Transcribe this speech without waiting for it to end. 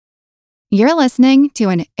You're listening to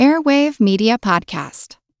an Airwave Media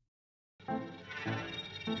Podcast.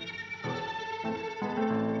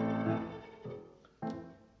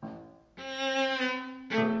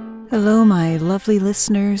 Hello, my lovely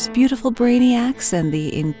listeners, beautiful brainiacs, and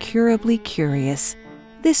the incurably curious.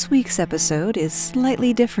 This week's episode is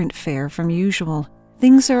slightly different fare from usual.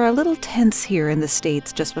 Things are a little tense here in the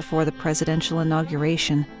States just before the presidential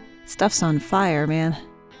inauguration. Stuff's on fire, man.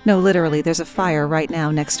 No, literally, there's a fire right now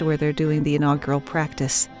next to where they're doing the inaugural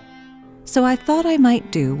practice. So I thought I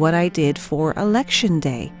might do what I did for Election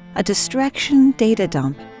Day, a distraction data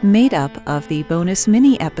dump made up of the bonus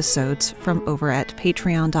mini episodes from over at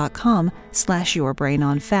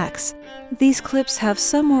patreon.com/yourbrainonfacts. These clips have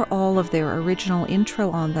some or all of their original intro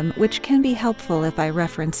on them, which can be helpful if I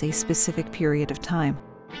reference a specific period of time.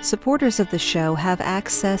 Supporters of the show have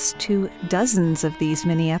access to dozens of these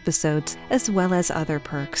mini episodes, as well as other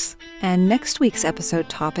perks. And next week's episode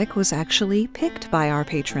topic was actually picked by our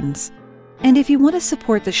patrons. And if you want to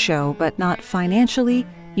support the show, but not financially,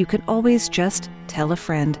 you can always just tell a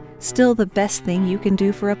friend. Still the best thing you can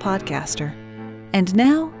do for a podcaster. And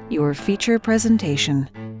now, your feature presentation.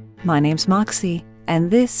 My name's Moxie, and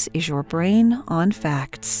this is your Brain on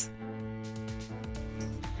Facts.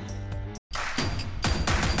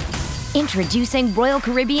 Introducing Royal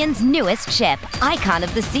Caribbean's newest ship, Icon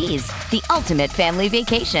of the Seas, the ultimate family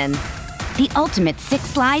vacation. The ultimate 6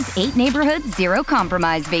 slides, 8 neighborhoods, 0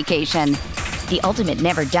 compromise vacation. The ultimate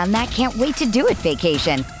never done that, can't wait to do it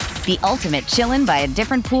vacation. The ultimate chillin' by a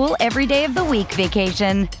different pool every day of the week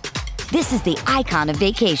vacation. This is the Icon of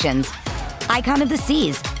Vacations. Icon of the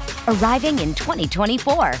Seas, arriving in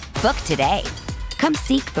 2024. Book today. Come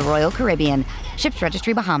seek the Royal Caribbean. Ships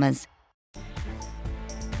Registry, Bahamas.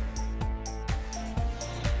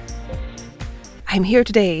 I'm here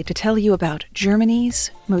today to tell you about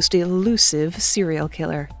Germany's most elusive serial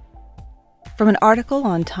killer. From an article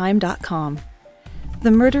on Time.com,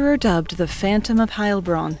 the murderer dubbed the Phantom of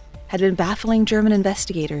Heilbronn had been baffling German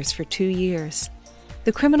investigators for 2 years.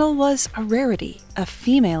 The criminal was a rarity, a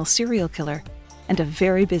female serial killer, and a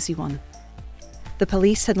very busy one. The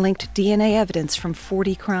police had linked DNA evidence from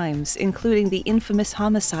 40 crimes, including the infamous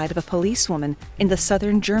homicide of a policewoman in the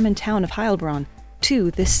southern German town of Heilbronn,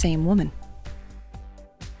 to this same woman.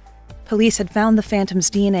 Police had found the Phantom's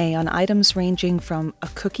DNA on items ranging from a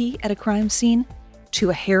cookie at a crime scene to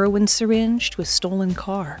a heroin syringe to a stolen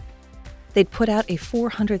car. They'd put out a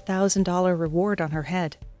 $400,000 reward on her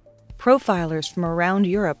head. Profilers from around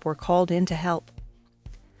Europe were called in to help.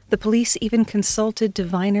 The police even consulted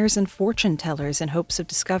diviners and fortune tellers in hopes of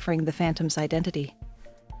discovering the Phantom's identity.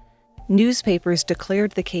 Newspapers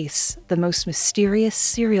declared the case the most mysterious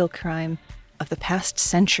serial crime of the past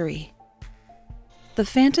century. The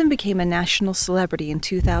Phantom became a national celebrity in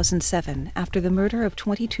 2007 after the murder of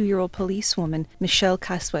 22-year-old policewoman Michelle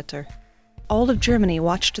Kasswetter. All of Germany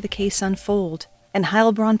watched the case unfold, and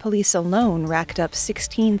Heilbronn police alone racked up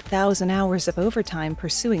 16,000 hours of overtime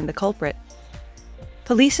pursuing the culprit.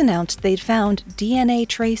 Police announced they'd found DNA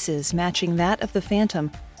traces matching that of the Phantom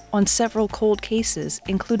on several cold cases,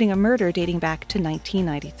 including a murder dating back to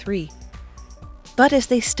 1993. But as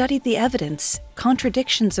they studied the evidence,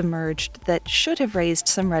 contradictions emerged that should have raised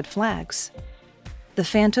some red flags. The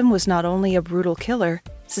Phantom was not only a brutal killer,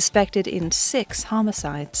 suspected in 6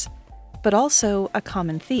 homicides, but also a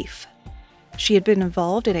common thief. She had been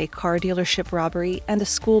involved in a car dealership robbery and a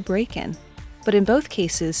school break-in, but in both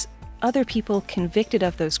cases, other people convicted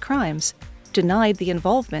of those crimes denied the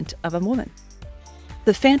involvement of a woman.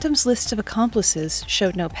 The Phantom's list of accomplices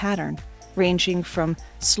showed no pattern. Ranging from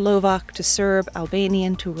Slovak to Serb,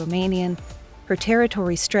 Albanian to Romanian, her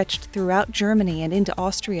territory stretched throughout Germany and into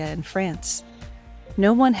Austria and France.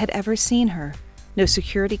 No one had ever seen her, no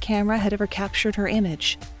security camera had ever captured her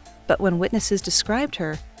image, but when witnesses described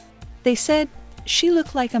her, they said she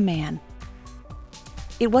looked like a man.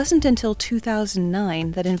 It wasn't until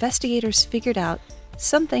 2009 that investigators figured out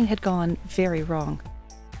something had gone very wrong.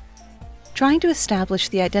 Trying to establish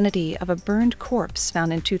the identity of a burned corpse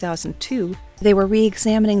found in 2002, they were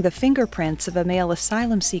re-examining the fingerprints of a male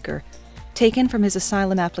asylum seeker taken from his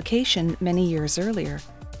asylum application many years earlier.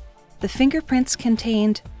 The fingerprints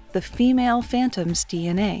contained the female Phantom's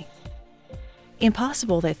DNA.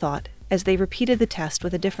 Impossible, they thought, as they repeated the test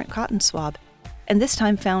with a different cotton swab, and this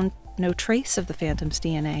time found no trace of the Phantom's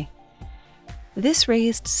DNA. This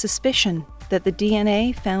raised suspicion that the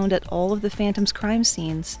DNA found at all of the Phantom's crime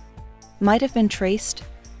scenes might have been traced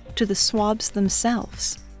to the swabs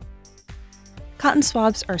themselves. Cotton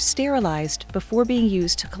swabs are sterilized before being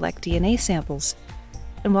used to collect DNA samples,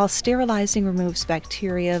 and while sterilizing removes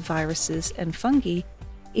bacteria, viruses, and fungi,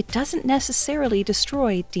 it doesn't necessarily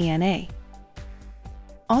destroy DNA.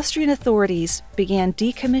 Austrian authorities began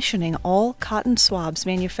decommissioning all cotton swabs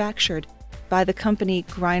manufactured by the company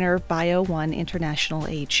Greiner Bio-1 International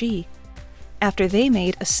AG after they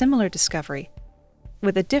made a similar discovery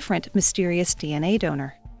with a different mysterious DNA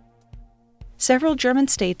donor. Several German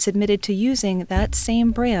states admitted to using that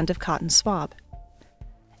same brand of cotton swab.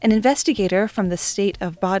 An investigator from the state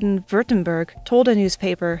of Baden-Württemberg told a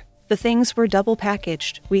newspaper, "The things were double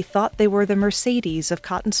packaged. We thought they were the Mercedes of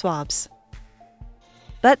cotton swabs."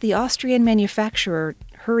 But the Austrian manufacturer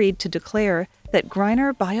hurried to declare that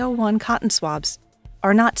Greiner Bio-1 cotton swabs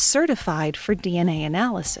are not certified for DNA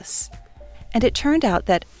analysis. And it turned out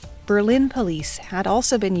that Berlin police had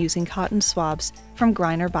also been using cotton swabs from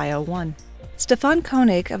Greiner Bio-1. Stefan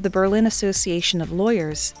Koenig of the Berlin Association of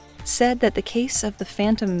Lawyers said that the case of the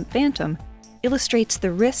Phantom illustrates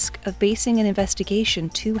the risk of basing an investigation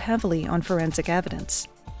too heavily on forensic evidence.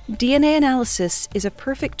 DNA analysis is a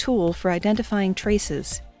perfect tool for identifying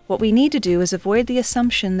traces. What we need to do is avoid the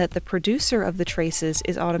assumption that the producer of the traces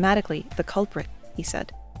is automatically the culprit, he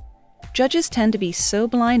said. Judges tend to be so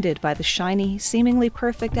blinded by the shiny, seemingly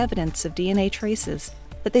perfect evidence of DNA traces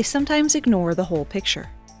that they sometimes ignore the whole picture.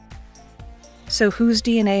 So whose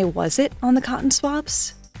DNA was it on the cotton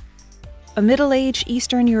swabs? A middle-aged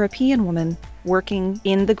Eastern European woman working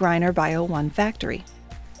in the Greiner Bio-1 factory.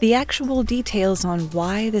 The actual details on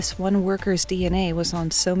why this one worker's DNA was on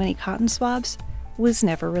so many cotton swabs was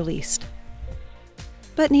never released.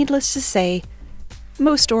 But needless to say,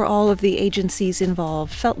 most or all of the agencies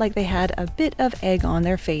involved felt like they had a bit of egg on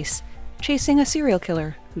their face, chasing a serial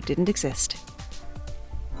killer who didn't exist.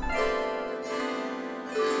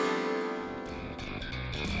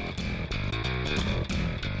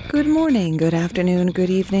 Good morning, good afternoon, good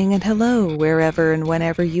evening, and hello, wherever and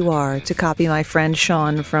whenever you are, to copy my friend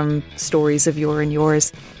Sean from Stories of Yore and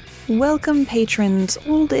Yours. Welcome, patrons,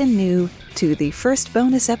 old and new, to the first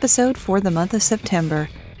bonus episode for the month of September.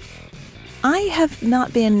 I have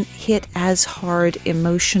not been hit as hard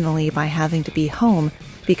emotionally by having to be home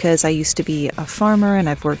because I used to be a farmer and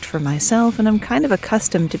I've worked for myself and I'm kind of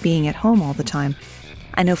accustomed to being at home all the time.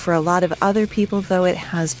 I know for a lot of other people, though, it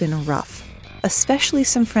has been rough. Especially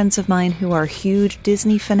some friends of mine who are huge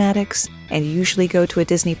Disney fanatics and usually go to a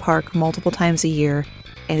Disney park multiple times a year,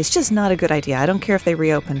 and it's just not a good idea. I don't care if they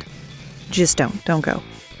reopened. Just don't go.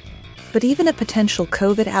 But even a potential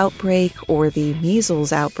COVID outbreak or the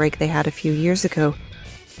measles outbreak they had a few years ago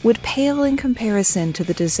would pale in comparison to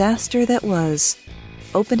the disaster that was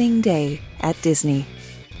opening day at Disney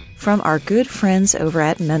from our good friends over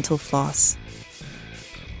at Mental Floss.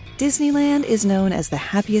 Disneyland is known as the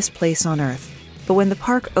happiest place on Earth, but when the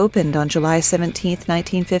park opened on July 17,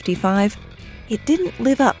 1955, it didn't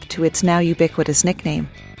live up to its now ubiquitous nickname.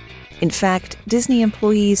 In fact, Disney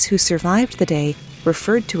employees who survived the day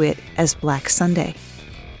referred to it as Black Sunday.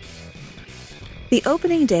 The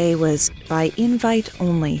opening day was by invite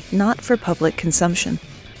only, not for public consumption.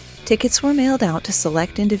 Tickets were mailed out to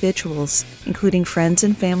select individuals, including friends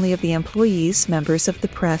and family of the employees, members of the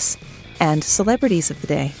press, and celebrities of the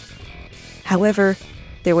day. However,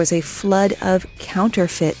 there was a flood of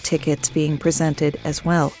counterfeit tickets being presented as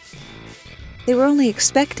well. They were only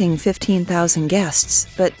expecting 15,000 guests,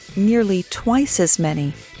 but nearly twice as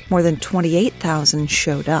many, more than 28,000,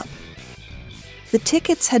 showed up. The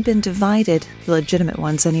tickets had been divided, the legitimate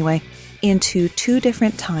ones anyway, into two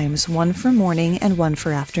different times, one for morning and one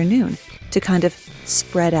for afternoon, to kind of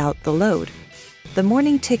spread out the load. The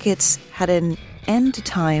morning tickets had an end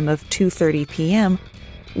time of 2:30 p.m.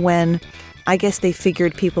 when I guess they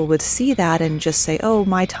figured people would see that and just say, "Oh,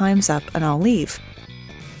 my time's up and I'll leave."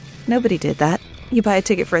 Nobody did that. You buy a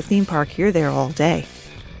ticket for a theme park, you're there all day.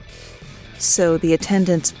 So the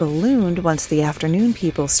attendance ballooned once the afternoon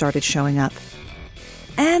people started showing up.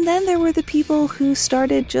 And then there were the people who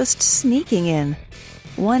started just sneaking in.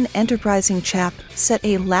 One enterprising chap set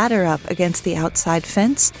a ladder up against the outside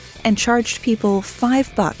fence and charged people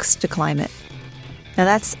 $5 to climb it. Now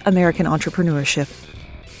that's American entrepreneurship.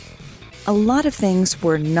 A lot of things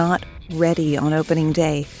were not ready on opening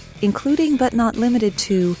day, including but not limited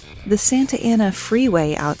to the Santa Ana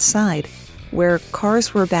Freeway outside, where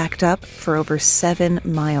cars were backed up for over 7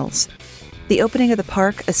 miles. The opening of the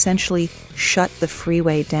park essentially shut the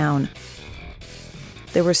freeway down.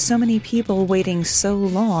 There were so many people waiting so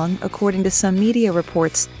long, according to some media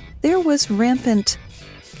reports, there was rampant,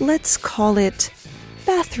 let's call it,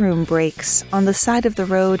 bathroom breaks on the side of the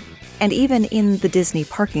road and even in the Disney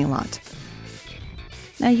parking lot.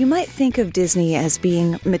 Now, you might think of Disney as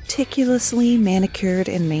being meticulously manicured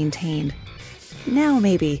and maintained. Now,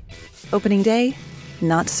 maybe. Opening day,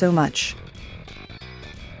 not so much.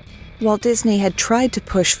 Walt Disney had tried to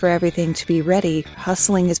push for everything to be ready,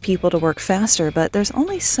 hustling his people to work faster, but there's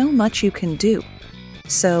only so much you can do.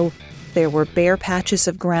 So there were bare patches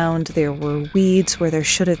of ground, there were weeds where there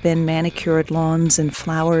should have been manicured lawns and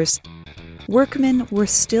flowers. Workmen were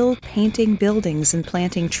still painting buildings and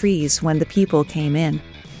planting trees when the people came in.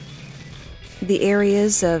 The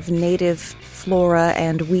areas of native flora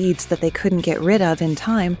and weeds that they couldn't get rid of in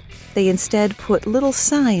time, they instead put little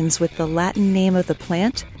signs with the Latin name of the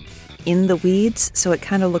plant in the weeds, so it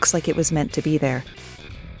kind of looks like it was meant to be there.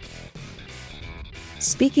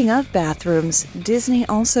 Speaking of bathrooms, Disney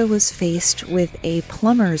also was faced with a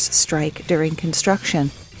plumber's strike during construction,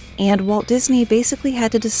 and Walt Disney basically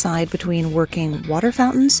had to decide between working water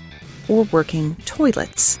fountains or working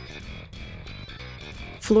toilets.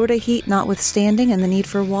 Florida heat notwithstanding and the need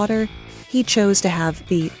for water, he chose to have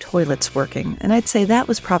the toilets working, and I'd say that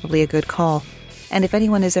was probably a good call. And if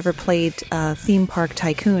anyone has ever played Theme Park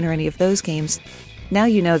Tycoon or any of those games, now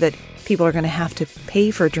you know that people are going to have to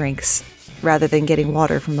pay for drinks rather than getting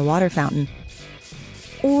water from the water fountain.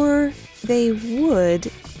 Or they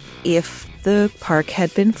would if the park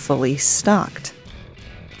had been fully stocked.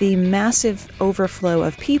 The massive overflow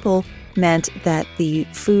of people meant that the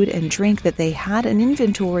food and drink that they had in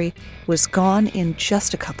inventory was gone in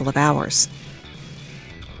just a couple of hours.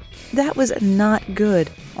 That was not good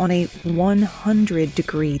on a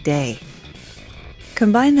 100-degree day.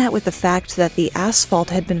 Combine that with the fact that the asphalt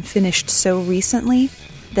had been finished so recently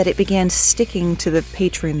that it began sticking to the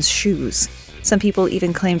patrons' shoes. Some people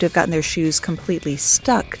even claimed to have gotten their shoes completely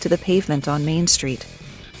stuck to the pavement on Main Street.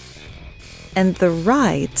 And the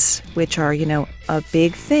rides, which are, a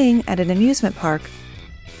big thing at an amusement park,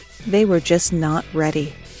 they were just not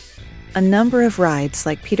ready. A number of rides,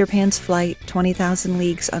 like Peter Pan's Flight, 20,000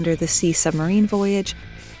 Leagues Under the Sea submarine voyage,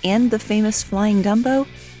 and the famous Flying Dumbo,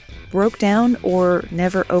 broke down or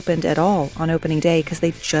never opened at all on opening day because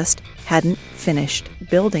they just hadn't finished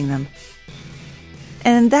building them.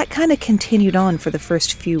 And that kind of continued on for the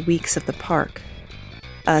first few weeks of the park.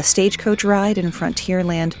 A stagecoach ride in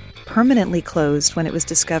Frontierland permanently closed when it was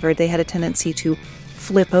discovered they had a tendency to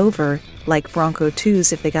flip over like Bronco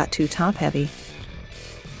 2s if they got too top-heavy.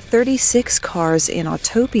 36 cars in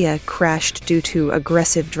Autopia crashed due to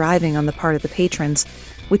aggressive driving on the part of the patrons,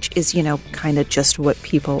 which is, kind of just what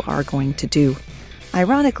people are going to do.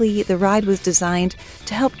 Ironically, the ride was designed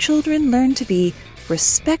to help children learn to be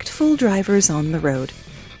respectful drivers on the road.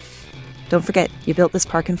 Don't forget, you built this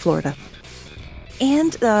park in Florida.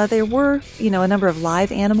 And there were, a number of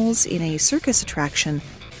live animals in a circus attraction,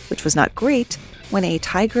 which was not great, when a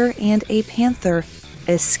tiger and a panther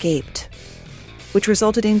escaped, which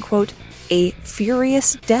resulted in, quote, a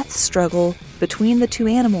furious death struggle between the two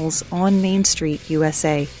animals on Main Street,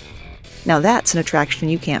 USA. Now that's an attraction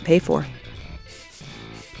you can't pay for.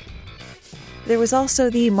 There was also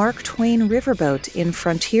the Mark Twain Riverboat in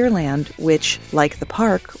Frontierland, which, like the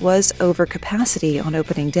park, was over capacity on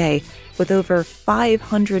opening day, with over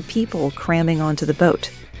 500 people cramming onto the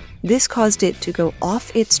boat. This caused it to go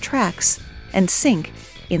off its tracks and sink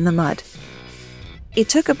in the mud. It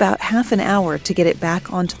took about half an hour to get it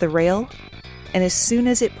back onto the rail, and as soon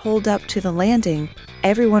as it pulled up to the landing,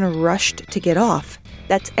 everyone rushed to get off.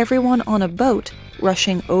 That's everyone on a boat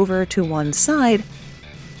rushing over to one side,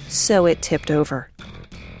 so it tipped over.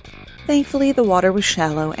 Thankfully, the water was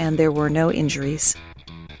shallow and there were no injuries.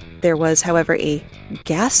 There was, however, a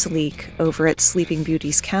gas leak over at Sleeping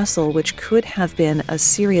Beauty's castle, which could have been a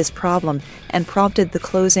serious problem and prompted the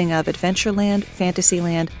closing of Adventureland,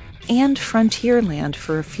 Fantasyland, and Frontierland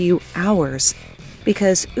for a few hours,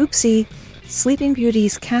 because, oopsie, Sleeping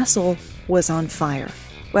Beauty's castle was on fire.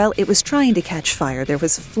 Well, it was trying to catch fire. There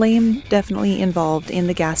was flame definitely involved in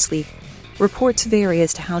the gas leak. Reports vary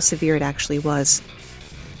as to how severe it actually was.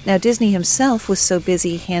 Now, Disney himself was so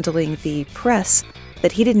busy handling the press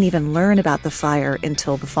that he didn't even learn about the fire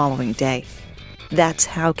until the following day. That's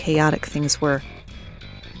how chaotic things were.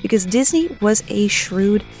 Because Disney was a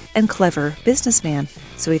shrewd and clever businessman,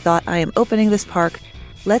 so he thought, I am opening this park,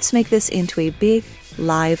 let's make this into a big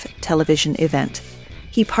live television event.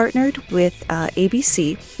 He partnered with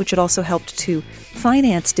ABC, which had also helped to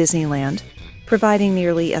finance Disneyland, providing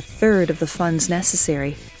nearly a third of the funds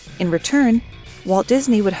necessary. In return, Walt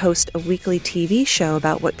Disney would host a weekly TV show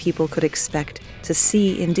about what people could expect to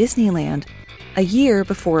see in Disneyland a year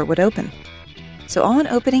before it would open. So on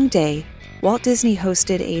opening day, Walt Disney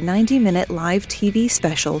hosted a 90-minute live TV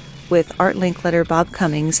special with Art Linkletter, Bob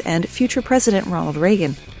Cummings, and future President Ronald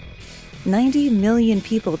Reagan. 90 million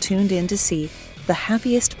people tuned in to see the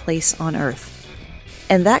happiest place on Earth.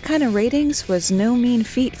 And that kind of ratings was no mean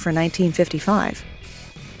feat for 1955.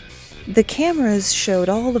 The cameras showed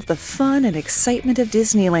all of the fun and excitement of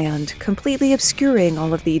Disneyland, completely obscuring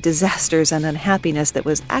all of the disasters and unhappiness that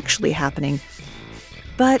was actually happening.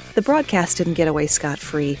 But the broadcast didn't get away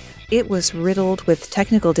scot-free. It was riddled with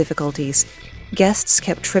technical difficulties. Guests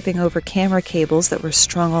kept tripping over camera cables that were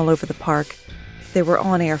strung all over the park. There were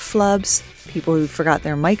on-air flubs, people who forgot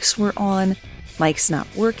their mics were on, mics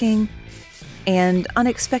not working, and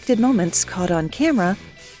unexpected moments caught on camera,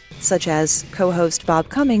 such as co-host Bob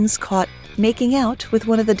Cummings caught making out with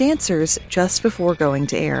one of the dancers just before going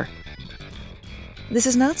to air. This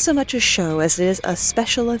is not so much a show as it is a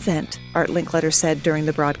special event, Art Linkletter said during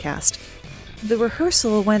the broadcast. The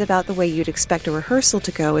rehearsal went about the way you'd expect a rehearsal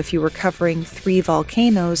to go if you were covering 3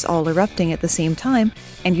 volcanoes all erupting at the same time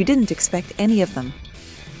and you didn't expect any of them.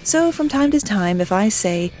 So from time to time, if I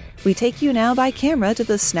say, "We take you now by camera to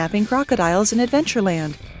the snapping crocodiles in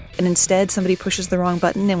Adventureland," and instead somebody pushes the wrong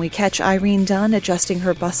button and we catch Irene Dunn adjusting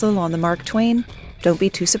her bustle on the Mark Twain, don't be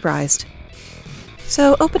too surprised.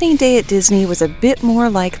 So opening day at Disney was a bit more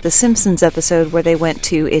like the Simpsons episode where they went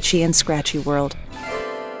to Itchy and Scratchy World.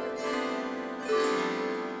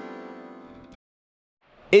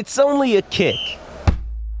 It's only a kick,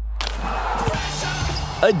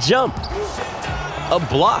 a jump, a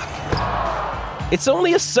block. It's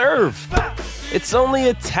only a serve. It's only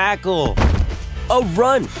a tackle, a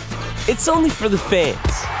run. It's only for the fans.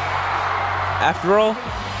 After all,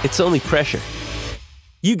 it's only pressure.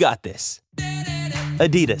 You got this.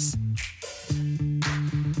 Adidas.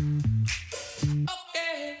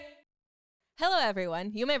 Hello,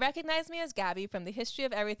 everyone. You may recognize me as Gabby from the History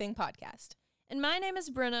of Everything podcast. And my name is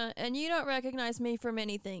Brenna, and you don't recognize me from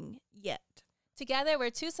anything yet. Together, we're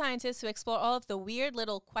 2 scientists who explore all of the weird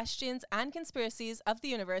little questions and conspiracies of the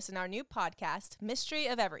universe in our new podcast, Mystery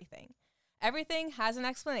of Everything. Everything has an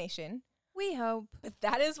explanation. We hope. But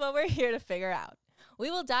that is what we're here to figure out. We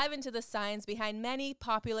will dive into the science behind many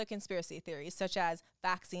popular conspiracy theories, such as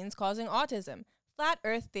vaccines causing autism, flat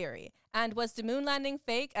Earth theory, and was the moon landing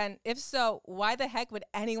fake? And if so, why the heck would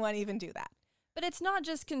anyone even do that? But it's not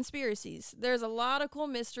just conspiracies. There's a lot of cool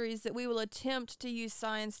mysteries that we will attempt to use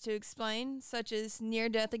science to explain, such as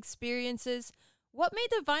near-death experiences, what made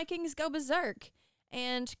the Vikings go berserk,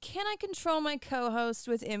 and can I control my co-host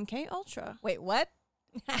with MK Ultra? Wait, what?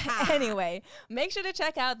 Anyway, make sure to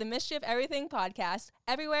check out the Mystery of Everything podcast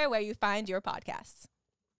everywhere where you find your podcasts.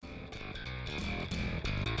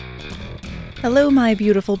 Hello, my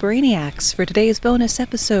beautiful brainiacs. For today's bonus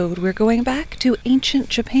episode, we're going back to ancient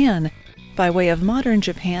Japan, by way of modern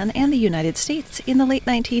Japan and the United States in the late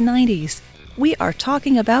 1990s. We are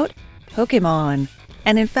talking about Pokemon,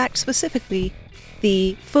 and in fact specifically,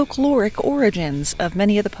 the folkloric origins of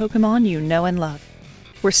many of the Pokemon you know and love.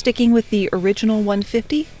 We're sticking with the original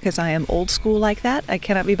 150, because I am old school like that. I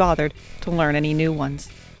cannot be bothered to learn any new ones.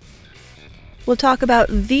 We'll talk about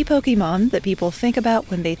the Pokemon that people think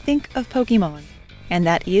about when they think of Pokemon, and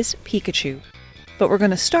that is Pikachu. But we're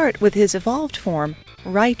going to start with his evolved form,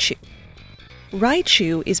 Raichu.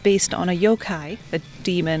 Raichu is based on a yokai, a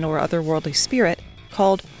demon or otherworldly spirit,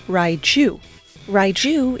 called Raiju.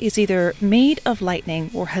 Raiju is either made of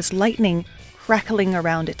lightning or has lightning crackling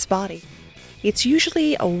around its body. It's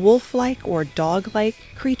usually a wolf-like or dog-like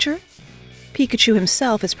creature. Pikachu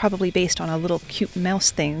himself is probably based on a little cute mouse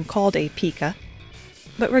thing called a Pika.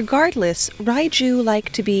 But regardless, Raiju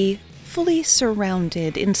like to be fully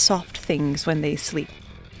surrounded in soft things when they sleep.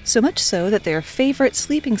 So much so that their favorite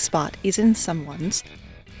sleeping spot is in someone's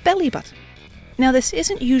belly button. Now, this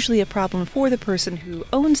isn't usually a problem for the person who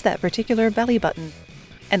owns that particular belly button,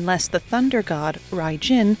 unless the thunder god,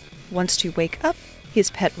 Raijin, wants to wake up his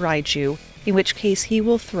pet Raiju, in which case he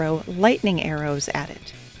will throw lightning arrows at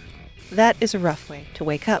it. That is a rough way to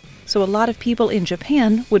wake up, so a lot of people in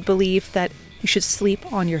Japan would believe that you should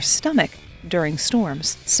sleep on your stomach during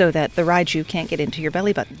storms, so that the Raiju can't get into your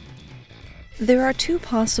belly button. There are 2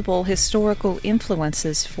 possible historical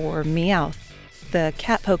influences for Meowth, the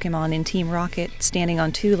cat Pokemon in Team Rocket standing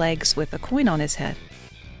on 2 legs with a coin on his head.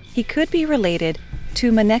 He could be related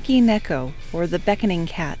to Maneki Neko, or the beckoning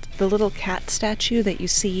cat, the little cat statue that you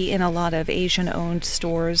see in a lot of Asian-owned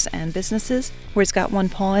stores and businesses, where he's got one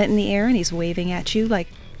paw in the air and he's waving at you like,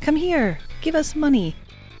 "Come here, give us money."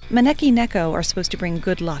 Maneki Neko are supposed to bring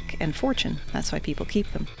good luck and fortune. That's why people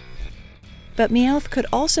keep them. But Meowth could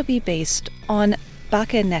also be based on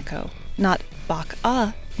Baka Neko, not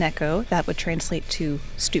Bak-a Neko, that would translate to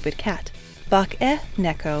stupid cat. Bak-e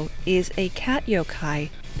Neko is a cat yokai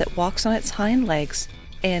that walks on its hind legs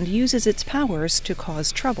and uses its powers to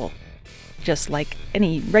cause trouble, just like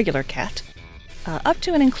any regular cat, up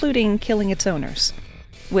to and including killing its owners,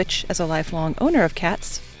 which, as a lifelong owner of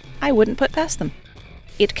cats, I wouldn't put past them.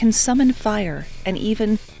 It can summon fire and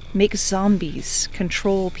even make zombies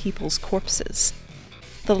control people's corpses.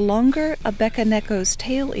 The longer a Bekaneko's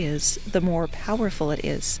tail is, the more powerful it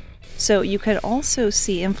is. So you can also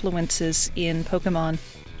see influences in Pokemon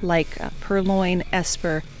like Purloin,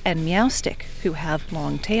 Esper, and Meowstic, who have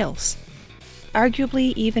long tails.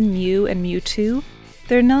 Arguably, even Mew and Mewtwo,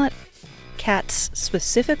 they're not cats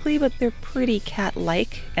specifically, but they're pretty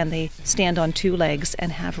cat-like, and they stand on two legs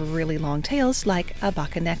and have really long tails like a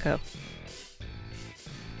Bakaneko.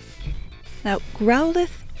 Now, Growlithe,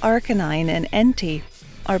 Arcanine, and Entei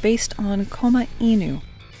are based on Koma Inu.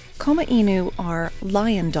 Koma Inu are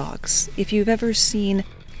lion dogs. If you've ever seen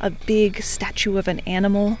a big statue of an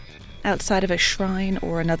animal outside of a shrine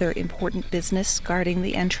or another important business guarding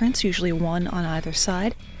the entrance, usually one on either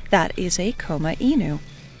side, that is a Koma Inu.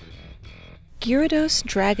 Gyarados,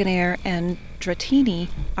 Dragonair, and Dratini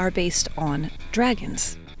are based on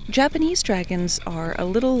dragons. Japanese dragons are a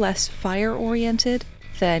little less fire-oriented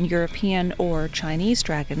than European or Chinese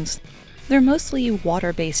dragons. They're mostly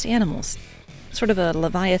water-based animals, sort of a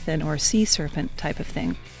leviathan or sea serpent type of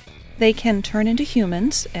thing. They can turn into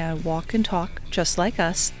humans and walk and talk just like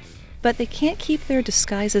us, but they can't keep their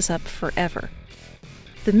disguises up forever.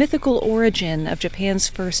 The mythical origin of Japan's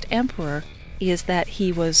first emperor is that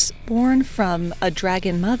he was born from a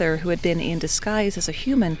dragon mother who had been in disguise as a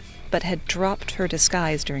human but had dropped her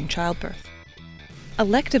disguise during childbirth.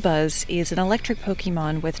 Electabuzz is an electric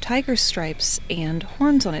Pokemon with tiger stripes and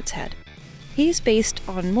horns on its head. He's based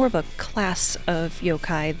on more of a class of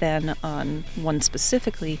yokai than on one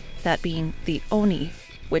specifically, that being the Oni,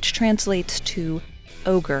 which translates to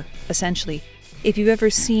ogre, essentially. If you've ever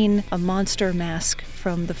seen a monster mask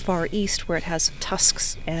from the Far East where it has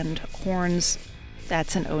tusks and horns,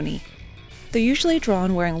 that's an Oni. They're usually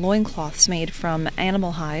drawn wearing loincloths made from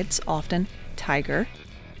animal hides, often tiger,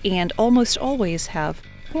 and almost always have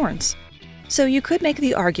horns. So you could make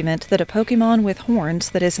the argument that a Pokemon with horns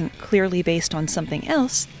that isn't clearly based on something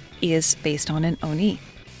else is based on an Oni.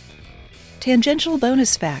 Tangential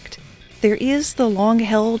bonus fact: there is the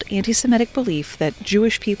long-held anti-Semitic belief that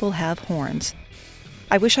Jewish people have horns.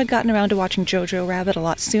 I wish I'd gotten around to watching Jojo Rabbit a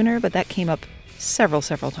lot sooner, but that came up several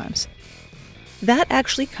times. That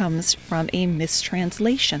actually comes from a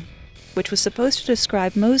mistranslation, which was supposed to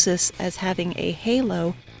describe Moses as having a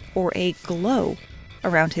halo or a glow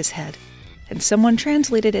around his head. And someone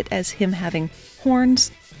translated it as him having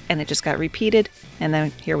horns, and it just got repeated, and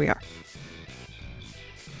then here we are.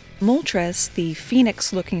 Moltres, the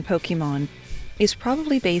phoenix-looking Pokemon, is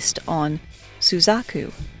probably based on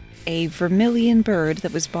Suzaku, a vermilion bird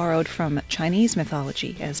that was borrowed from Chinese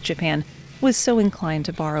mythology, as Japan was so inclined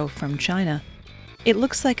to borrow from China. It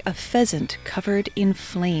looks like a pheasant covered in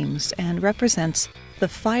flames and represents the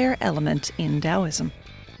fire element in Taoism.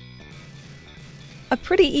 A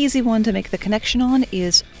pretty easy one to make the connection on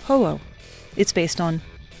is Ho-Oh. It's based on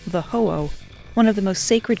the Ho-Oh, one of the most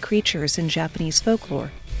sacred creatures in Japanese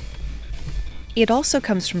folklore. It also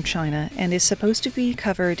comes from China and is supposed to be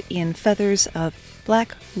covered in feathers of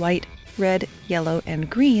black, white, red, yellow, and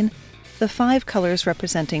green, the 5 colors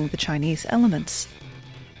representing the Chinese elements.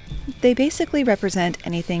 They basically represent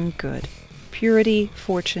anything good: purity,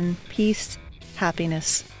 fortune, peace,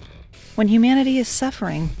 happiness. When humanity is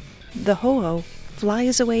suffering, the Ho-Oh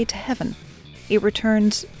flies away to heaven. It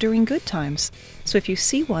returns during good times, so if you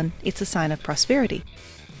see one, it's a sign of prosperity.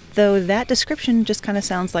 Though that description just kind of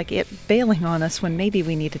sounds like it bailing on us when maybe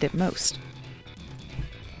we needed it most.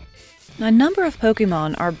 A number of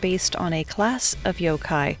Pokemon are based on a class of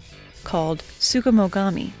yokai called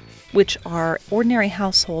Sugimogami, which are ordinary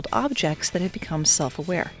household objects that have become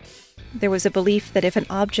self-aware. There was a belief that if an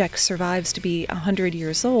object survives to be 100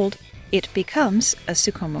 years old, it becomes a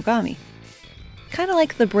Sugimogami. Kind of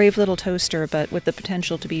like the brave little toaster, but with the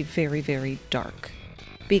potential to be very dark.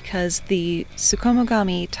 Because the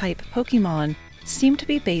Sugimogami-type Pokemon seem to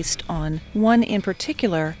be based on one in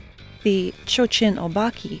particular, the Chochin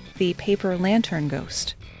Obaki, the paper lantern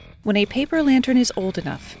ghost. When a paper lantern is old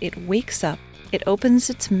enough, it wakes up, it opens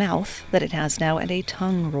its mouth that it has now, and a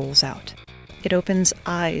tongue rolls out. It opens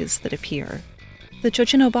eyes that appear. The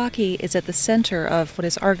Chochin Obaki is at the center of what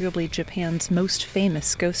is arguably Japan's most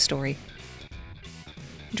famous ghost story.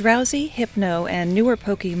 Drowsy, Hypno, and newer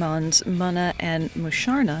Pokemons Munna and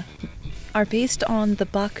Musharna are based on the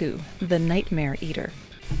Baku, the Nightmare Eater.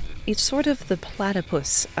 It's sort of the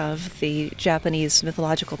platypus of the Japanese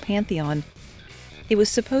mythological pantheon. It was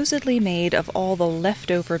supposedly made of all the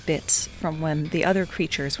leftover bits from when the other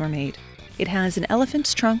creatures were made. It has an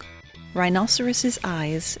elephant's trunk, rhinoceros's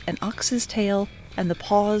eyes, an ox's tail, and the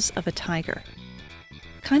paws of a tiger.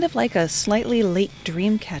 Kind of like a slightly late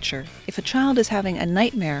dream catcher, if a child is having a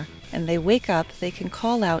nightmare and they wake up, they can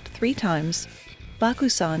call out 3 times,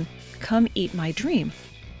 "Baku-san, come eat my dream,"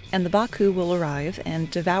 and the Baku will arrive and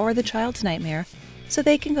devour the child's nightmare so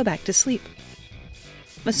they can go back to sleep.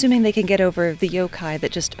 Assuming they can get over the yokai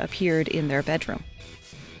that just appeared in their bedroom.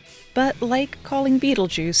 But like calling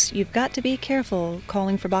Beetlejuice, you've got to be careful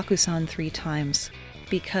calling for Baku-san 3 times,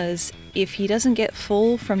 because if he doesn't get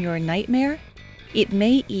full from your nightmare, it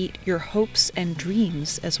may eat your hopes and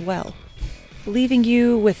dreams as well, leaving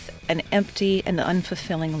you with an empty and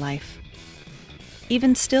unfulfilling life.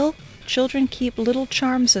 Even still, children keep little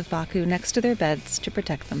charms of Baku next to their beds to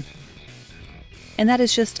protect them. And that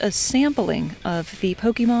is just a sampling of the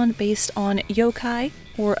Pokemon based on yokai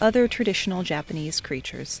or other traditional Japanese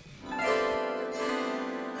creatures.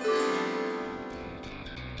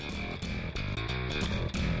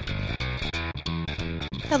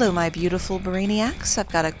 Hello, my beautiful Brainiacs. I've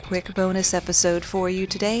got a quick bonus episode for you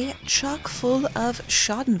today, chock full of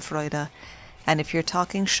schadenfreude. And if you're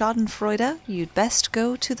talking schadenfreude, you'd best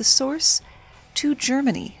go to the source, to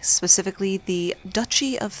Germany, specifically the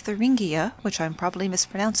Duchy of Thuringia, which I'm probably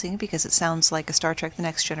mispronouncing because it sounds like a Star Trek The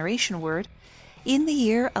Next Generation word, in the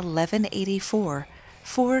year 1184,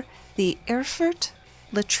 for the Erfurt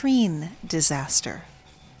latrine disaster.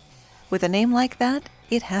 With a name like that,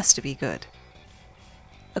 it has to be good.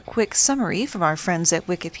 A quick summary from our friends at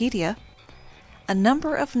Wikipedia. A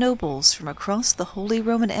number of nobles from across the Holy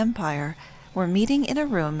Roman Empire were meeting in a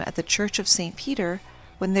room at the Church of St. Peter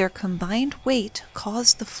when their combined weight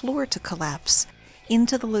caused the floor to collapse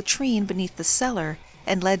into the latrine beneath the cellar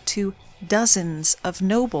and led to dozens of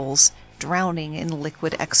nobles drowning in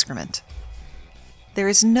liquid excrement. There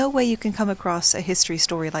is no way you can come across a history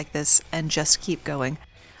story like this and just keep going,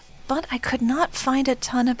 but I could not find a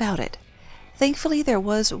ton about it. Thankfully, there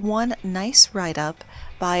was one nice write-up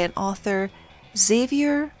by an author,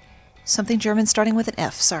 Xavier, something German starting with an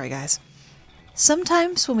F, sorry guys.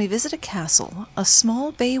 Sometimes when we visit a castle, a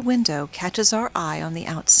small bay window catches our eye on the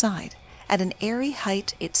outside. At an airy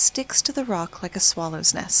height, it sticks to the rock like a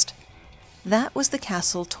swallow's nest. That was the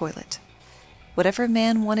castle toilet. Whatever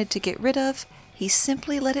man wanted to get rid of, he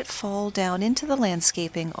simply let it fall down into the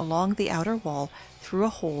landscaping along the outer wall through a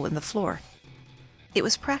hole in the floor. It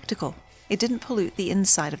was practical. It didn't pollute the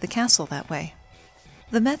inside of the castle that way.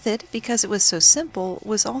 The method, because it was so simple,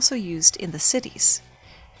 was also used in the cities.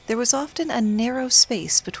 There was often a narrow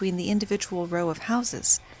space between the individual row of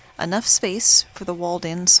houses, enough space for the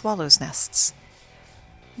walled-in swallows' nests.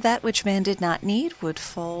 That which man did not need would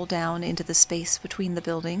fall down into the space between the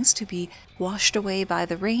buildings to be washed away by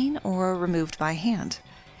the rain or removed by hand.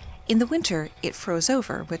 In the winter, it froze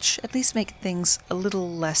over, which at least made things a little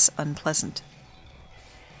less unpleasant.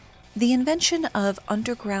 The invention of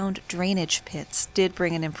underground drainage pits did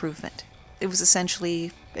bring an improvement. It was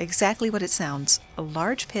essentially exactly what it sounds, a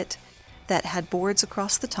large pit that had boards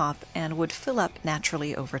across the top and would fill up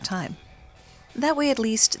naturally over time. That way at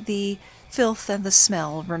least the filth and the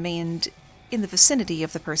smell remained in the vicinity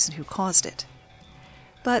of the person who caused it.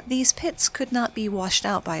 But these pits could not be washed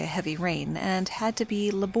out by a heavy rain and had to be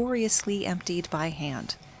laboriously emptied by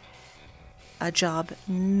hand. A job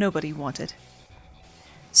nobody wanted.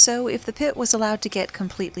 So if the pit was allowed to get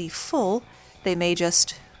completely full, they may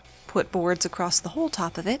just put boards across the whole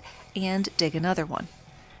top of it and dig another one.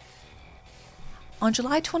 On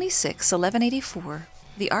July 26, 1184,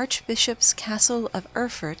 the Archbishop's castle of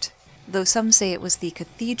Erfurt, though some say it was the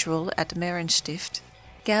cathedral at Marienstift,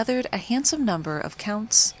 gathered a handsome number of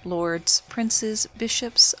counts, lords, princes,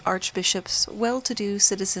 bishops, archbishops, well-to-do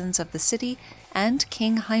citizens of the city, and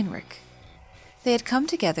King Heinrich. They had come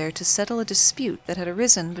together to settle a dispute that had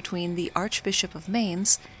arisen between the Archbishop of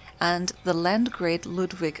Mainz and the Landgrave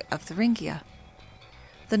Ludwig of Thuringia.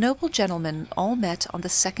 The noble gentlemen all met on the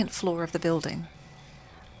second floor of the building,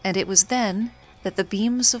 and it was then that the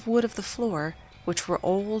beams of wood of the floor, which were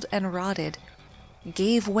old and rotted,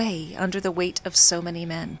 gave way under the weight of so many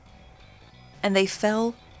men, and they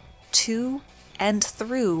fell to and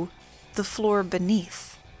through the floor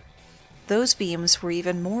beneath. Those beams were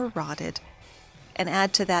even more rotted, and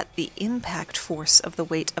add to that the impact force of the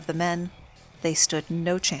weight of the men, they stood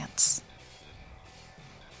no chance.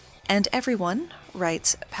 And everyone,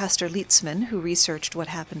 writes Pastor Lietzman, who researched what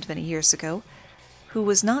happened many years ago, who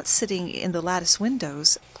was not sitting in the lattice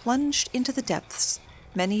windows, plunged into the depths,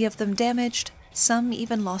 many of them damaged, some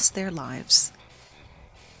even lost their lives.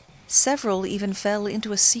 Several even fell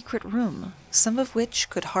into a secret room, some of which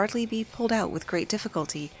could hardly be pulled out with great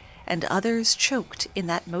difficulty, and others choked in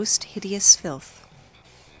that most hideous filth.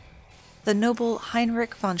 The noble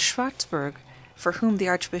Heinrich von Schwarzburg for whom the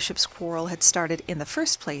archbishop's quarrel had started in the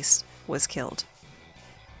first place, was killed.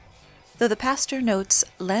 Though the pastor notes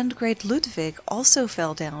Landgrave Ludwig also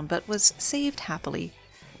fell down but was saved happily,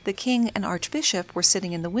 the king and archbishop were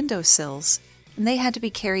sitting in the window sills, and they had to be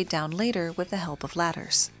carried down later with the help of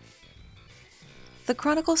ladders. The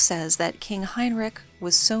chronicle says that King Heinrich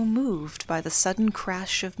was so moved by the sudden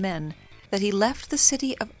crash of men that he left the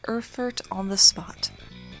city of Erfurt on the spot,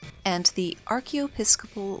 and the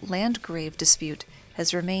archiepiscopal Landgrave dispute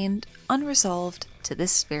has remained unresolved to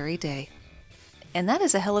this very day. And that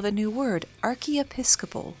is a hell of a new word,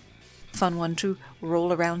 archiepiscopal. Fun one to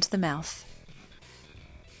roll around the mouth.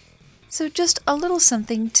 So just a little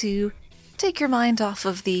something to take your mind off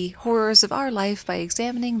of the horrors of our life by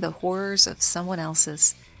examining the horrors of someone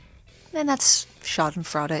else's. And that's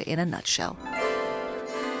Schadenfreude in a nutshell.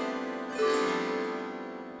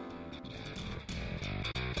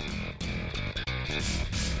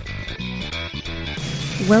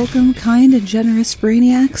 Welcome, kind and generous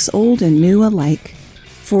brainiacs, old and new alike.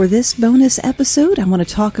 For this bonus episode, I want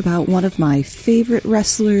to talk about one of my favorite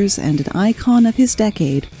wrestlers and an icon of his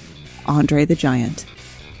decade, Andre the Giant.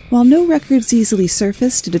 While no records easily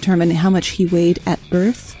surface to determine how much he weighed at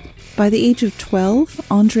birth, by the age of 12,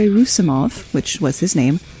 Andre Roussimoff, which was his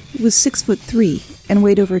name, was 6'3" and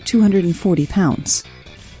weighed over 240 pounds.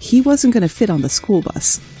 He wasn't going to fit on the school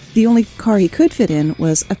bus. The only car he could fit in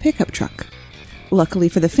was a pickup truck. Luckily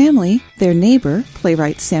for the family, their neighbor,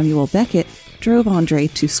 playwright Samuel Beckett, drove Andre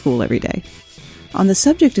to school every day. On the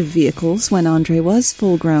subject of vehicles, when Andre was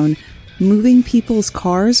full-grown, moving people's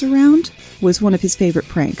cars around was one of his favorite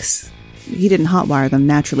pranks. He didn't hotwire them,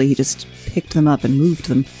 naturally, he just picked them up and moved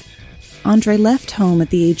them. Andre left home at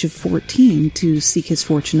the age of 14 to seek his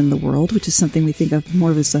fortune in the world, which is something we think of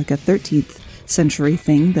more as like a 13th century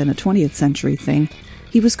thing than a 20th century thing.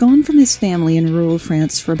 He was gone from his family in rural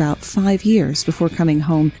France for about 5 years before coming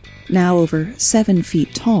home, now over 7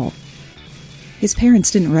 feet tall. His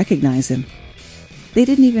parents didn't recognize him. They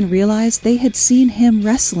didn't even realize they had seen him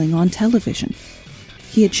wrestling on television.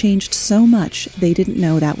 He had changed so much they didn't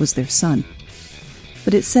know that was their son.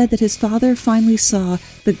 But it's said that his father finally saw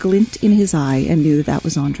the glint in his eye and knew that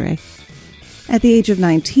was Andre. At the age of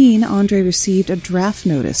 19, Andre received a draft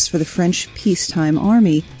notice for the French peacetime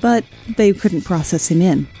army, but they couldn't process him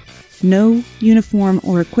in. No uniform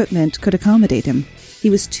or equipment could accommodate him. He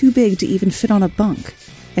was too big to even fit on a bunk,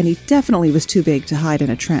 and he definitely was too big to hide in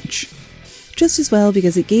a trench. Just as well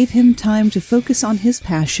because it gave him time to focus on his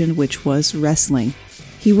passion, which was wrestling.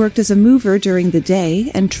 He worked as a mover during the day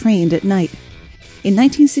and trained at night. In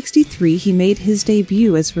 1963, he made his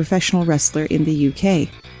debut as a professional wrestler in the UK,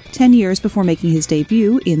 10 years before making his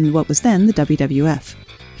debut in what was then the WWF.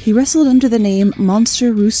 He wrestled under the name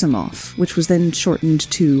Monster Roussimoff, which was then shortened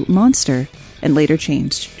to Monster, and later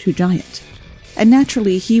changed to Giant. And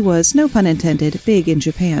naturally, he was, no pun intended, big in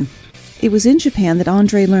Japan. It was in Japan that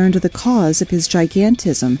Andre learned the cause of his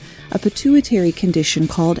gigantism, a pituitary condition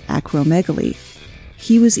called acromegaly.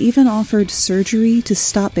 He was even offered surgery to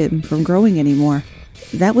stop him from growing anymore.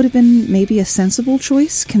 That would have been maybe a sensible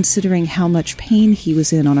choice, considering how much pain he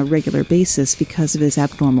was in on a regular basis because of his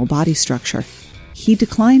abnormal body structure. He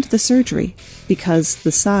declined the surgery because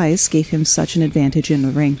the size gave him such an advantage in the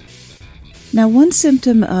ring. Now, one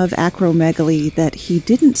symptom of acromegaly that he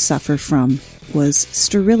didn't suffer from was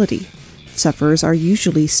sterility. Sufferers are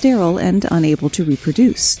usually sterile and unable to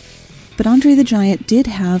reproduce. But Andre the Giant did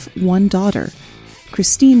have one daughter,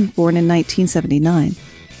 Christine, born in 1979.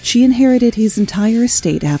 She inherited his entire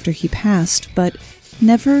estate after he passed, but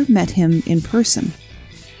never met him in person.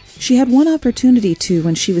 She had one opportunity to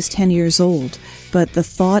when she was 10 years old, but the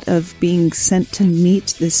thought of being sent to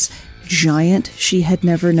meet this giant she had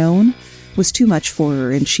never known was too much for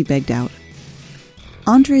her, and she begged out.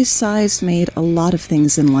 Andre's size made a lot of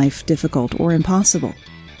things in life difficult or impossible.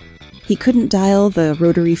 He couldn't dial the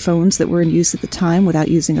rotary phones that were in use at the time without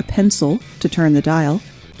using a pencil to turn the dial.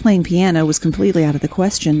 Playing piano was completely out of the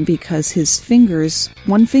question because his fingers,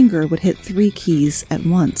 one finger would hit 3 keys at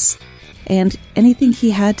once. And anything he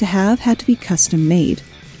had to be custom made,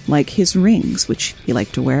 like his rings, which he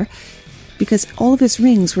liked to wear, because all of his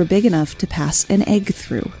rings were big enough to pass an egg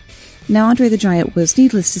through. Now, Andre the Giant was,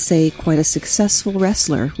 needless to say, quite a successful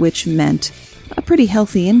wrestler, which meant a pretty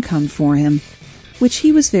healthy income for him, which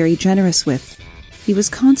he was very generous with. He was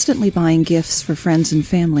constantly buying gifts for friends and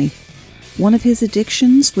family. One of his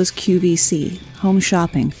addictions was QVC, home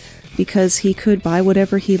shopping, because he could buy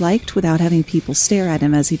whatever he liked without having people stare at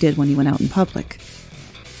him as he did when he went out in public.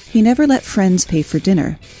 He never let friends pay for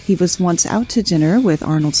dinner. He was once out to dinner with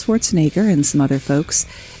Arnold Schwarzenegger and some other folks,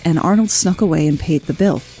 and Arnold snuck away and paid the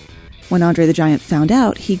bill. When Andre the Giant found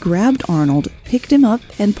out, he grabbed Arnold, picked him up,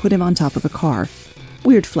 and put him on top of a car.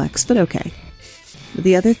 Weird flex, but okay.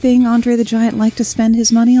 The other thing Andre the Giant liked to spend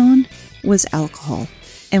his money on was alcohol.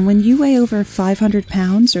 And when you weigh over 500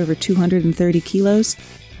 pounds, or over 230 kilos,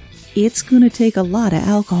 it's going to take a lot of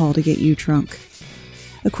alcohol to get you drunk.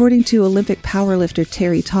 According to Olympic powerlifter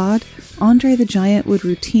Terry Todd, Andre the Giant would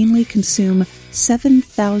routinely consume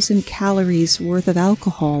 7,000 calories worth of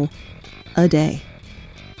alcohol a day.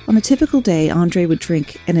 On a typical day, Andre would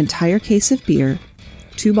drink an entire case of beer,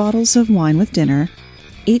 2 bottles of wine with dinner,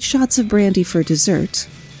 8 shots of brandy for dessert,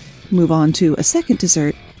 move on to a second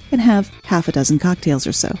dessert, and have half a dozen cocktails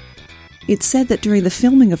or so. It's said that during the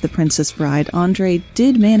filming of The Princess Bride, Andre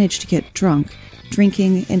did manage to get drunk,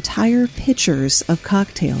 drinking entire pitchers of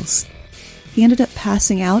cocktails. He ended up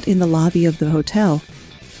passing out in the lobby of the hotel,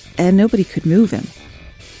 and nobody could move him.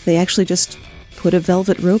 They actually just put a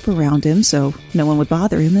velvet rope around him so no one would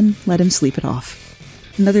bother him and let him sleep it off.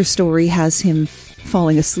 Another story has him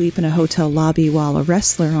falling asleep in a hotel lobby while a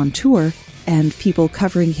wrestler on tour, and people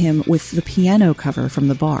covering him with the piano cover from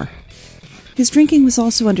the bar. His drinking was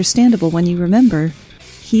also understandable when you remember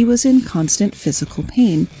he was in constant physical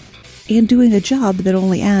pain and doing a job that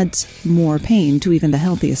only adds more pain to even the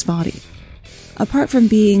healthiest body. Apart from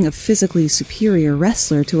being a physically superior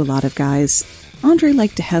wrestler to a lot of guys, Andre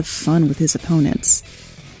liked to have fun with his opponents,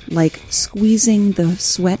 like squeezing the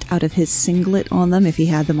sweat out of his singlet on them if he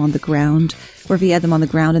had them on the ground, or if he had them on the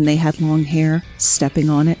ground and they had long hair, stepping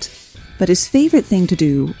on it. But his favorite thing to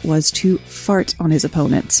do was to fart on his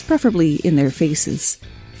opponents, preferably in their faces.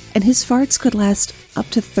 And his farts could last up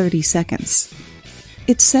to 30 seconds.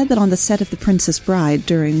 It's said that on the set of The Princess Bride,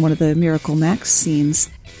 during one of the Miracle Max scenes,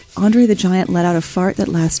 Andre the Giant let out a fart that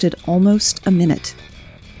lasted almost a minute.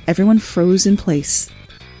 Everyone froze in place.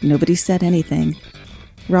 Nobody said anything.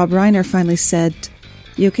 Rob Reiner finally said,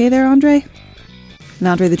 "You okay there, Andre?" And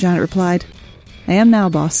Andre the Giant replied, "I am now,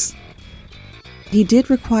 boss." He did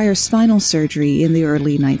require spinal surgery in the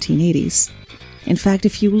early 1980s. In fact,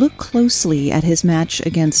 if you look closely at his match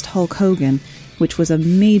against Hulk Hogan, which was a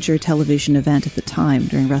major television event at the time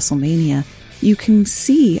during WrestleMania, you can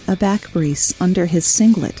see a back brace under his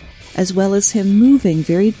singlet, as well as him moving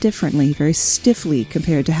very differently, very stiffly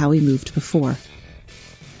compared to how he moved before.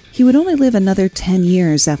 He would only live another 10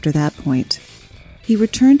 years after that point. He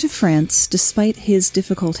returned to France despite his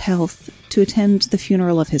difficult health to attend the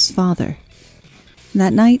funeral of his father.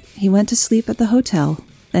 That night, he went to sleep at the hotel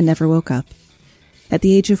and never woke up. At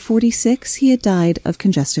the age of 46, he had died of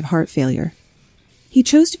congestive heart failure. He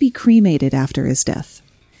chose to be cremated after his death.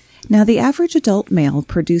 Now, the average adult male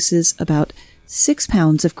produces about 6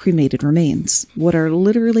 pounds of cremated remains, what are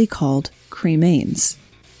literally called cremains.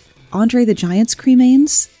 Andre the Giant's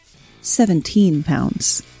cremains? 17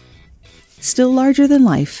 pounds. Still larger than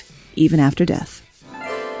life, even after death.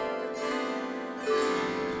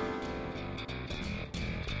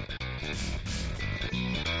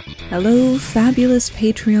 Hello, fabulous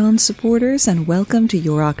Patreon supporters, and welcome to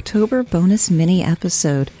your October bonus mini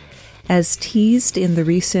episode. As teased in the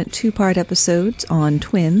recent 2-part episodes on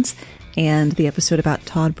twins and the episode about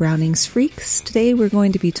Todd Browning's Freaks, today we're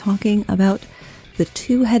going to be talking about the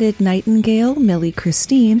 2-headed nightingale, Millie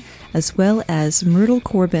Christine, as well as Myrtle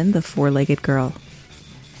Corbin, the 4-legged girl.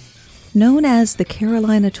 Known as the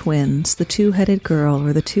Carolina Twins, the 2-headed girl,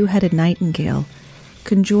 or the 2-headed nightingale,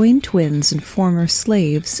 conjoined twins and former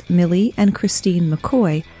slaves, Millie and Christine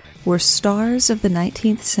McCoy, were stars of the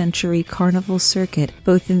 19th century carnival circuit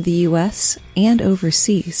both in the U.S. and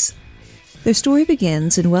overseas. Their story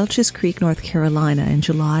begins in Welch's Creek, North Carolina in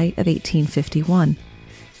July of 1851.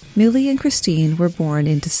 Millie and Christine were born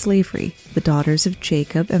into slavery, the daughters of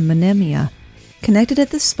Jacob and Monimia. Connected at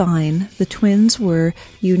the spine, the twins were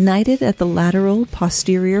united at the lateral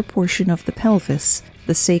posterior portion of the pelvis,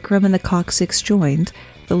 the sacrum and the coccyx joined,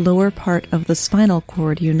 the lower part of the spinal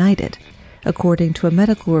cord united, according to a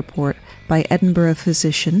medical report by Edinburgh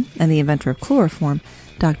physician and the inventor of chloroform,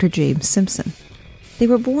 Dr. James Simpson. They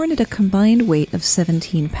were born at a combined weight of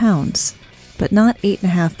 17 pounds, but not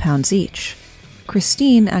 8.5 pounds each.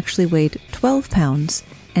 Christine actually weighed 12 pounds,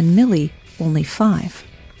 and Millie only 5.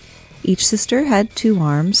 Each sister had 2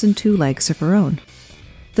 arms and 2 legs of her own.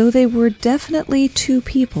 Though they were definitely 2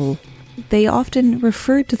 people, they often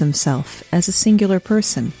referred to themselves as a singular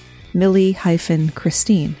person,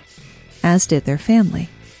 Millie-Christine, as did their family.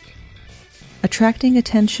 Attracting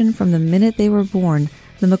attention from the minute they were born,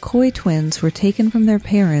 the McCoy twins were taken from their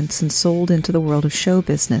parents and sold into the world of show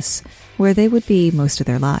business, where they would be most of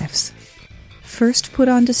their lives. First put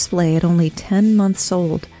on display at only 10 months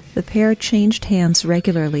old, the pair changed hands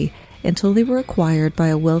regularly until they were acquired by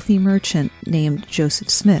a wealthy merchant named Joseph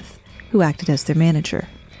Smith, who acted as their manager.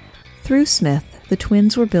 Through Smith, the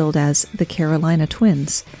twins were billed as the Carolina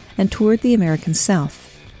Twins and toured the American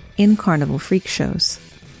South in carnival freak shows.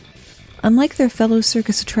 Unlike their fellow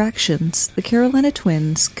circus attractions, the Carolina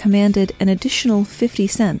Twins commanded an additional 50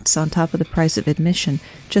 cents on top of the price of admission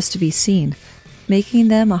just to be seen, making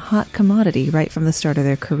them a hot commodity right from the start of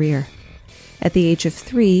their career. At the age of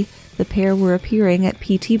 3, the pair were appearing at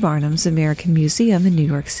P.T. Barnum's American Museum in New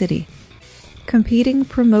York City. Competing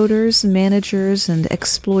promoters, managers, and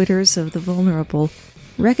exploiters of the vulnerable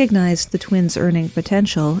recognized the twins' earning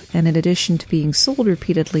potential, and in addition to being sold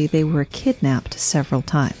repeatedly, they were kidnapped several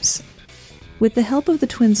times. With the help of the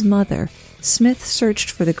twins' mother, Smith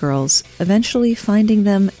searched for the girls, eventually finding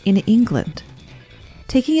them in England.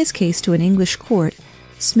 Taking his case to an English court,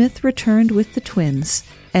 Smith returned with the twins,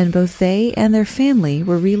 and both they and their family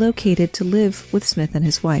were relocated to live with Smith and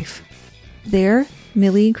his wife. There,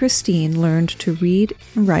 Millie and Christine learned to read,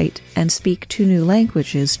 write, and speak 2 new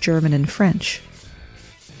languages, German and French,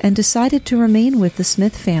 and decided to remain with the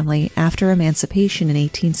Smith family after emancipation in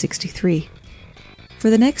 1863. For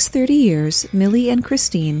the next 30 years, Millie and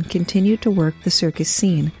Christine continued to work the circus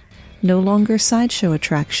scene, no longer sideshow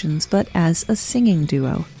attractions, but as a singing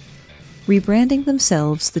duo. Rebranding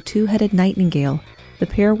themselves the Two-Headed Nightingale, the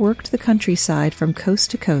pair worked the countryside from coast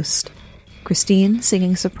to coast, Christine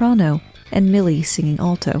singing soprano and Millie singing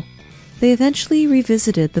alto. They eventually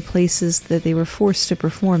revisited the places that they were forced to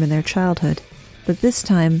perform in their childhood, but this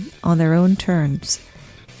time on their own terms.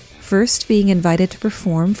 First being invited to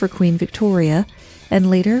perform for Queen Victoria, and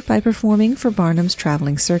later by performing for Barnum's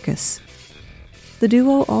traveling circus. The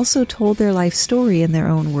duo also told their life story in their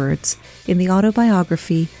own words in the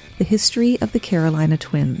autobiography, The History of the Carolina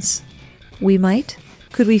Twins. We might,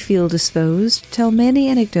 could we feel disposed, tell many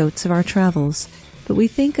anecdotes of our travels, but we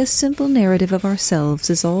think a simple narrative of ourselves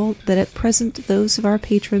is all that at present those of our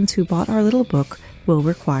patrons who bought our little book will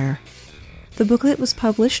require. The booklet was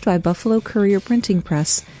published by Buffalo Courier Printing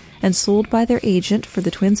Press and sold by their agent for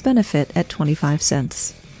the twins' benefit at 25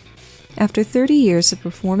 cents. After 30 years of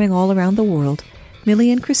performing all around the world,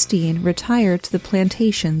 Millie and Christine retired to the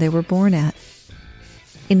plantation they were born at.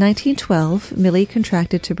 In 1912, Millie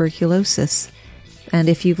contracted tuberculosis, and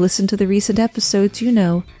if you've listened to the recent episodes, you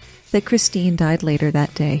know that Christine died later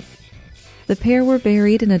that day. The pair were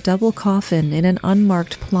buried in a double coffin in an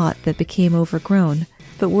unmarked plot that became overgrown,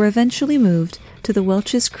 but were eventually moved to the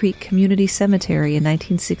Welch's Creek Community Cemetery in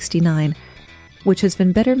 1969, which has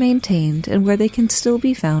been better maintained and where they can still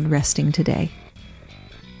be found resting today.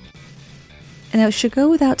 And it should go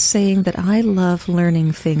without saying that I love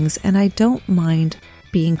learning things, and I don't mind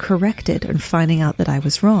being corrected and finding out that I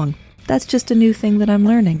was wrong. That's just a new thing that I'm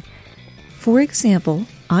learning. For example,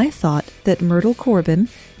 I thought that Myrtle Corbin,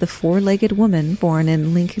 the 4-legged woman born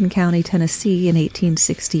in Lincoln County, Tennessee in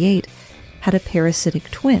 1868, had a parasitic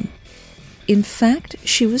twin. In fact,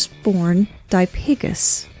 she was born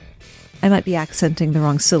dipygous. I might be accenting the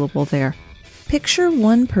wrong syllable there. Picture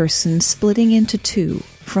one person splitting into 2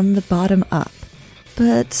 from the bottom up,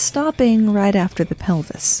 but stopping right after the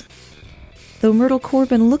pelvis. Though Myrtle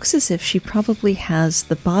Corbin looks as if she probably has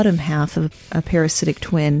the bottom half of a parasitic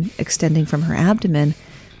twin extending from her abdomen,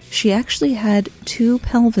 she actually had 2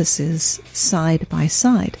 pelvises side by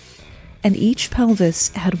side, and each pelvis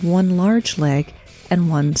had 1 large leg and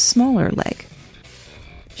 1 smaller leg.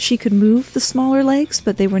 She could move the smaller legs,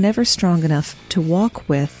 but they were never strong enough to walk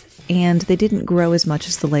with, and they didn't grow as much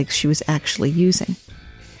as the legs she was actually using.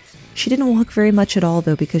 She didn't walk very much at all,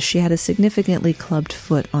 though, because she had a significantly clubbed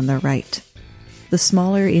foot on the right. The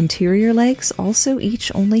smaller interior legs also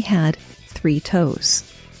each only had 3 toes.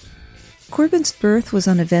 Corbin's birth was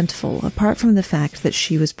uneventful, apart from the fact that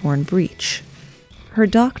she was born breech. Her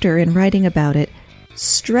doctor, in writing about it,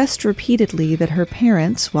 stressed repeatedly that her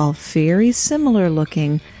parents, while very similar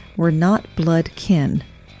looking, were not blood kin.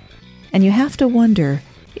 And you have to wonder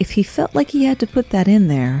if he felt like he had to put that in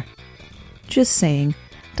there. Just saying,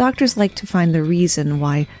 doctors like to find the reason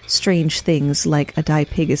why strange things like a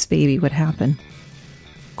dipygous baby would happen.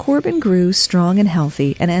 Corbin grew strong and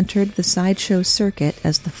healthy and entered the sideshow circuit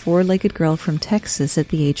as the 4-legged girl from Texas at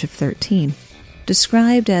the age of 13.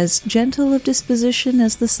 Described as gentle of disposition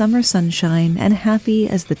as the summer sunshine and happy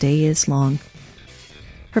as the day is long.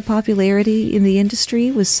 Her popularity in the industry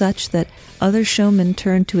was such that other showmen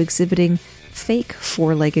turned to exhibiting fake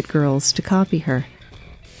 4-legged girls to copy her.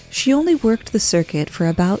 She only worked the circuit for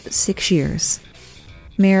about 6 years,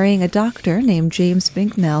 marrying a doctor named James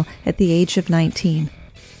Binknell at the age of 19.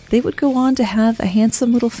 They would go on to have a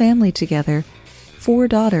handsome little family together, 4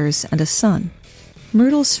 daughters and a son.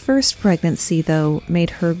 Myrtle's first pregnancy, though, made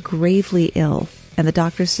her gravely ill, and the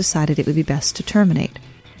doctors decided it would be best to terminate.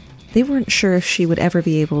 they weren't sure if she would ever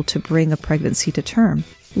be able to bring a pregnancy to term,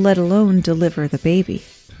 let alone deliver the baby.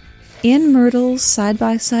 In Myrtle's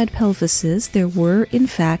side-by-side pelvises, there were, in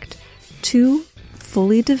fact, 2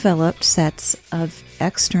 fully developed sets of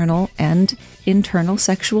external and internal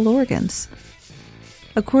sexual organs.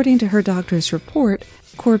 According to her doctor's report,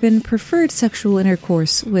 Corbin preferred sexual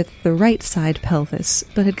intercourse with the right side pelvis,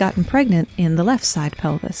 but had gotten pregnant in the left side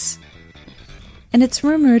pelvis. And it's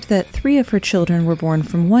rumored that 3 of her children were born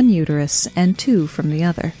from one uterus and 2 from the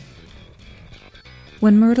other.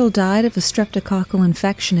 When Myrtle died of a streptococcal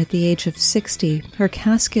infection at the age of 60, her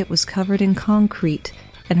casket was covered in concrete,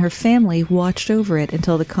 and her family watched over it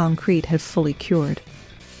until the concrete had fully cured.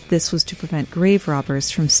 This was to prevent grave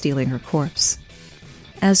robbers from stealing her corpse.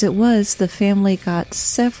 As it was, the family got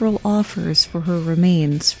several offers for her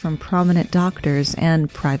remains from prominent doctors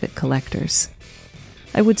and private collectors.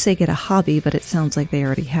 I would say get a hobby, but it sounds like they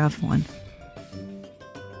already have one.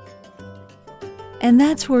 And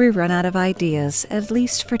that's where we run out of ideas, at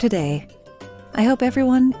least for today. I hope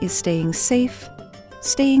everyone is staying safe,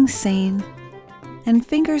 staying sane, and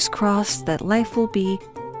fingers crossed that life will be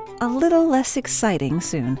a little less exciting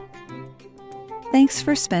soon. Thanks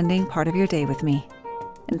for spending part of your day with me,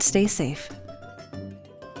 and stay safe.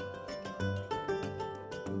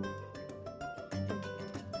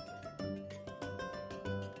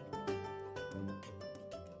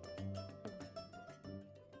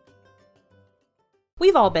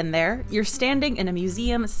 We've all been there. You're standing in a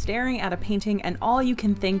museum staring at a painting and all you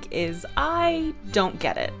can think is, I don't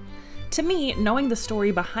get it. To me, knowing the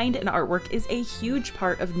story behind an artwork is a huge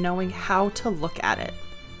part of knowing how to look at it.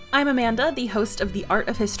 I'm Amanda, the host of the Art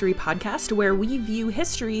of History podcast, where we view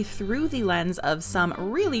history through the lens of some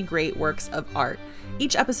really great works of art.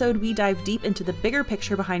 Each episode, we dive deep into the bigger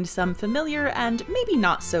picture behind some familiar and maybe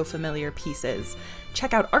not so familiar pieces.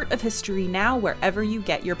 Check out Art of History now wherever you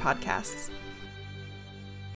get your podcasts.